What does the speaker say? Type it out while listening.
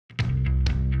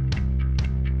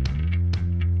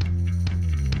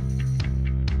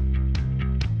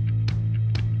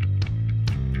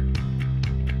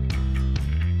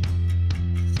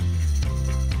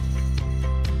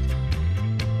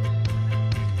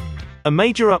A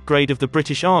major upgrade of the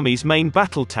British Army's main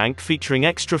battle tank featuring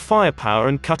extra firepower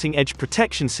and cutting-edge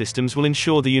protection systems will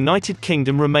ensure the United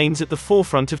Kingdom remains at the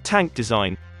forefront of tank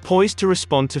design, poised to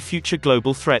respond to future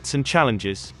global threats and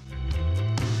challenges.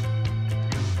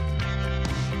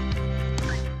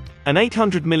 An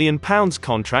 £800 million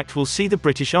contract will see the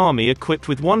British Army equipped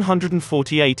with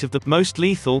 148 of the most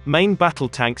lethal main battle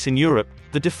tanks in Europe,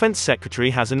 the Defence Secretary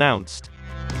has announced.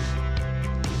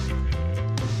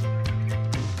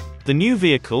 The new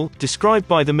vehicle, described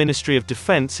by the Ministry of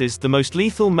Defence as the most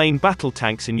lethal main battle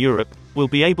tanks in Europe, will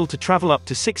be able to travel up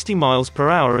to 60 miles per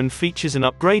hour and features an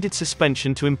upgraded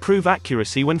suspension to improve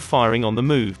accuracy when firing on the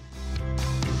move.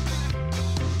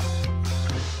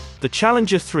 The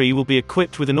Challenger 3 will be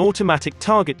equipped with an automatic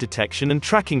target detection and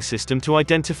tracking system to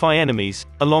identify enemies,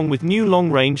 along with new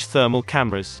long-range thermal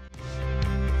cameras.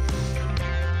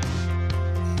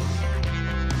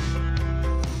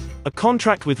 A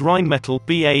contract with Rheinmetall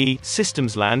BAE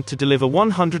Systems Land to deliver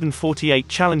 148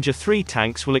 Challenger 3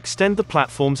 tanks will extend the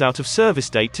platform's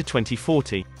out-of-service date to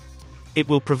 2040. It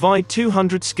will provide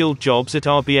 200 skilled jobs at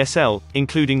RBSL,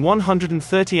 including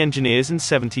 130 engineers and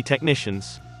 70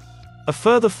 technicians. A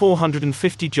further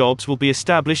 450 jobs will be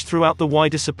established throughout the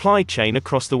wider supply chain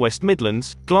across the West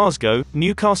Midlands, Glasgow,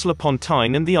 Newcastle upon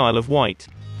Tyne and the Isle of Wight.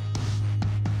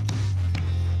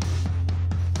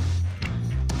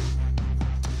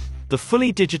 The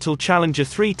fully digital Challenger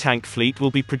 3 tank fleet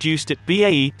will be produced at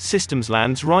BAE Systems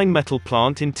Land's Rheinmetall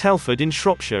plant in Telford in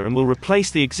Shropshire and will replace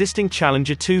the existing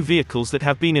Challenger 2 vehicles that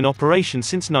have been in operation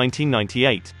since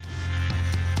 1998.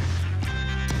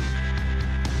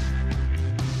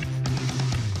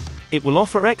 It will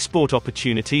offer export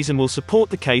opportunities and will support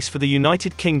the case for the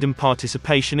United Kingdom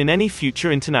participation in any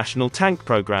future international tank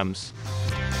programs.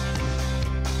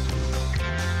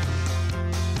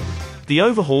 The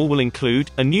overhaul will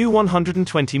include a new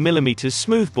 120mm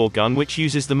smoothbore gun which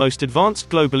uses the most advanced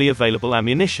globally available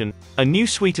ammunition, a new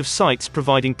suite of sights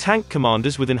providing tank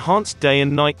commanders with enhanced day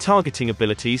and night targeting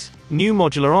abilities, new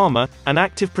modular armor, an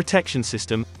active protection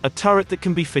system, a turret that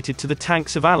can be fitted to the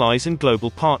tanks of allies and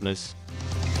global partners.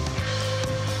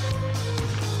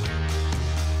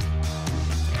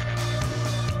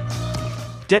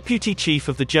 Deputy Chief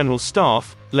of the General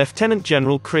Staff, Lieutenant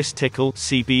General Chris Tickle,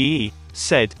 CBE,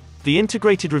 said, "The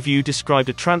integrated review described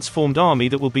a transformed army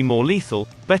that will be more lethal,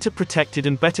 better protected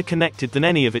and better connected than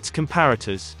any of its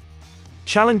comparators.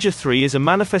 Challenger 3 is a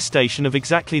manifestation of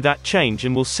exactly that change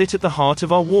and will sit at the heart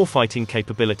of our warfighting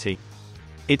capability.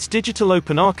 Its digital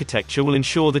open architecture will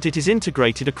ensure that it is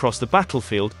integrated across the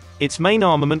battlefield, its main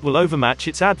armament will overmatch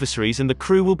its adversaries and the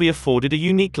crew will be afforded a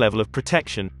unique level of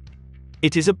protection.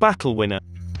 It is a battle winner."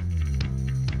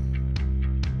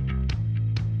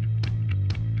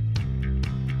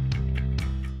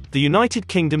 The United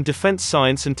Kingdom Defence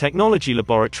Science and Technology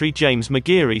Laboratory James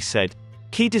McGeary said,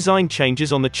 "Key design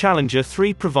changes on the Challenger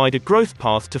 3 provide a growth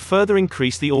path to further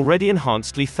increase the already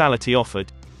enhanced lethality offered.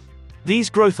 These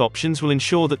growth options will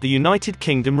ensure that the United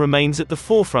Kingdom remains at the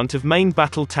forefront of main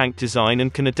battle tank design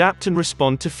and can adapt and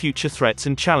respond to future threats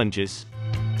and challenges."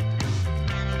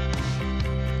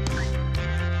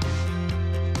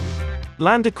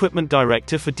 Land Equipment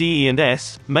Director for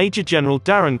DE&S, Major General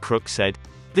Darren Crook said,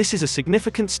 "This is a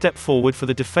significant step forward for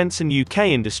the defence and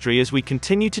UK industry as we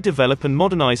continue to develop and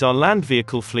modernise our land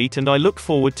vehicle fleet, and I look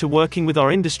forward to working with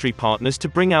our industry partners to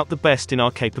bring out the best in our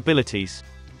capabilities."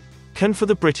 Can for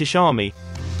the British Army.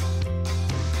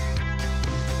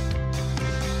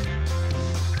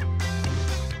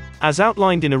 As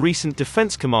outlined in a recent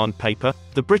Defence Command paper,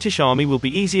 the British Army will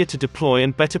be easier to deploy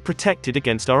and better protected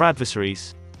against our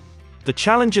adversaries. The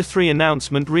Challenger 3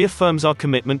 announcement reaffirms our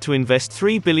commitment to invest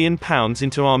 £3 billion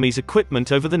into Army's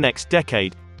equipment over the next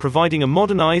decade, providing a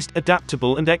modernised,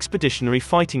 adaptable and expeditionary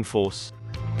fighting force.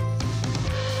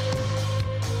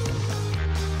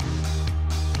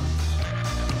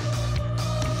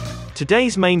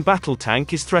 Today's main battle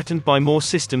tank is threatened by more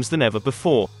systems than ever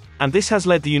before, and this has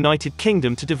led the United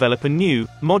Kingdom to develop a new,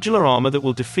 modular armour that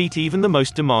will defeat even the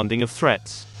most demanding of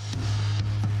threats.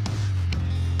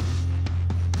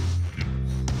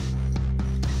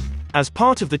 As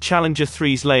part of the Challenger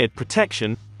 3's layered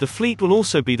protection, the fleet will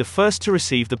also be the first to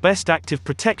receive the best active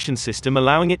protection system,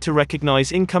 allowing it to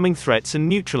recognize incoming threats and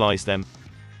neutralize them.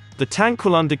 The tank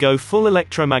will undergo full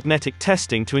electromagnetic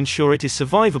testing to ensure it is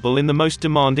survivable in the most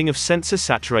demanding of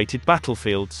sensor-saturated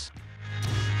battlefields.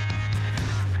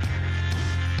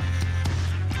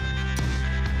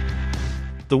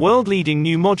 The world-leading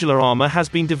new modular armor has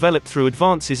been developed through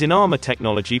advances in armor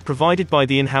technology provided by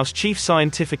the in-house Chief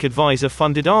Scientific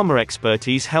Advisor-funded armor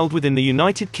expertise held within the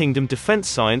United Kingdom Defence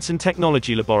Science and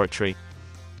Technology Laboratory.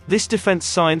 This defense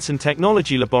science and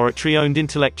technology laboratory-owned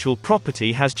intellectual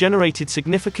property has generated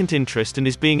significant interest and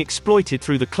is being exploited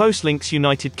through the close links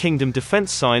United Kingdom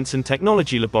Defense Science and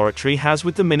Technology Laboratory has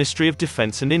with the Ministry of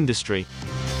Defence and Industry.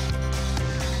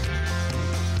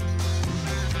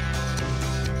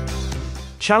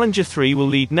 Challenger 3 will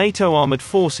lead NATO armored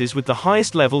forces with the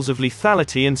highest levels of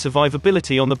lethality and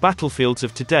survivability on the battlefields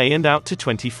of today and out to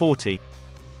 2040.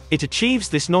 It achieves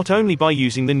this not only by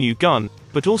using the new gun,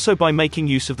 but also by making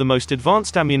use of the most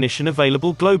advanced ammunition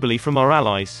available globally from our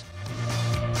allies.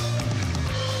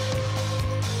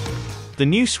 The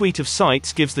new suite of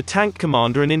sights gives the tank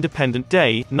commander an independent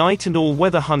day, night and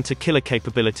all-weather hunter-killer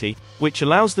capability, which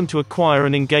allows them to acquire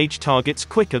and engage targets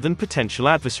quicker than potential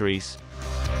adversaries.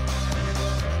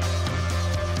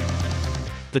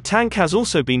 The tank has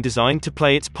also been designed to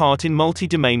play its part in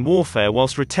multi-domain warfare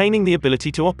whilst retaining the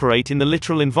ability to operate in the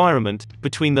literal environment,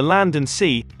 between the land and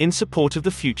sea, in support of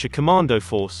the future commando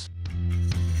force.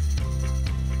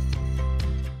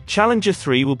 Challenger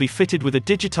 3 will be fitted with a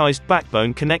digitized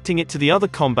backbone connecting it to the other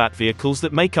combat vehicles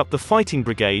that make up the fighting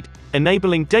brigade,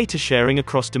 enabling data sharing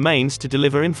across domains to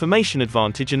deliver information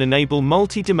advantage and enable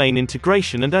multi-domain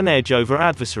integration and an edge over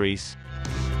adversaries.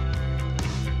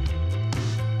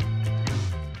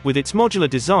 With its modular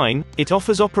design, it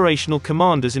offers operational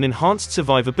commanders an enhanced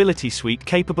survivability suite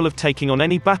capable of taking on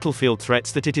any battlefield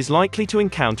threats that it is likely to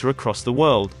encounter across the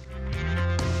world.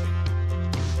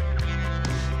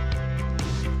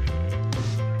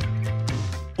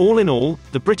 All in all,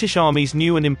 the British Army's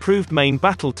new and improved main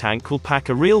battle tank will pack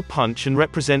a real punch and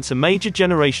represents a major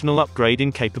generational upgrade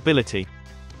in capability.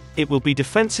 It will be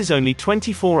defense's only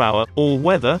 24-hour,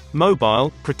 all-weather,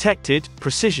 mobile, protected,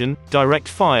 precision, direct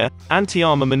fire,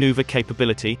 anti-armor maneuver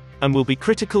capability, and will be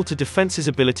critical to defense's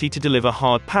ability to deliver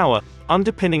hard power,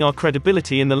 underpinning our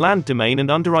credibility in the land domain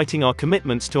and underwriting our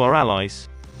commitments to our allies.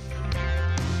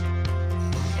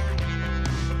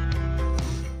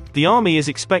 The Army is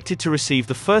expected to receive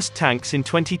the first tanks in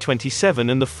 2027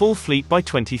 and the full fleet by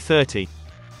 2030.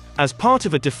 As part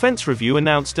of a defense review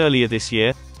announced earlier this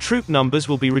year, troop numbers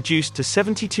will be reduced to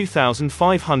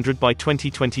 72,500 by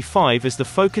 2025 as the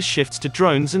focus shifts to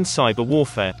drones and cyber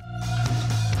warfare.